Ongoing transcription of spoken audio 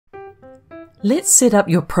Let's set up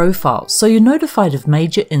your profile so you're notified of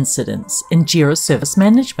major incidents in Jira Service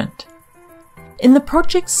Management. In the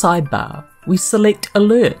project sidebar, we select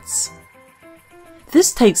Alerts.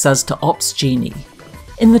 This takes us to Ops Genie.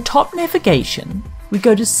 In the top navigation, we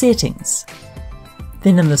go to Settings.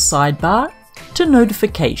 Then in the sidebar, to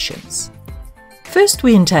Notifications. First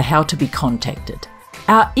we enter how to be contacted.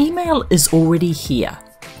 Our email is already here.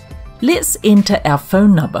 Let's enter our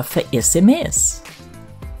phone number for SMS.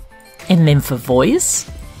 And then for voice.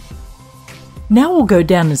 Now we'll go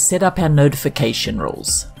down and set up our notification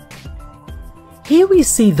rules. Here we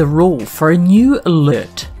see the rule for a new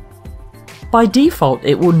alert. By default,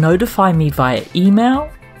 it will notify me via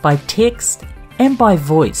email, by text, and by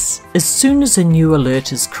voice as soon as a new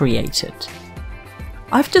alert is created.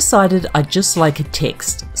 I've decided I just like a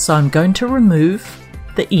text, so I'm going to remove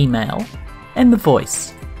the email and the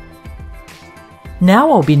voice.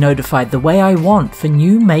 Now I'll be notified the way I want for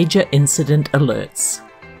new major incident alerts.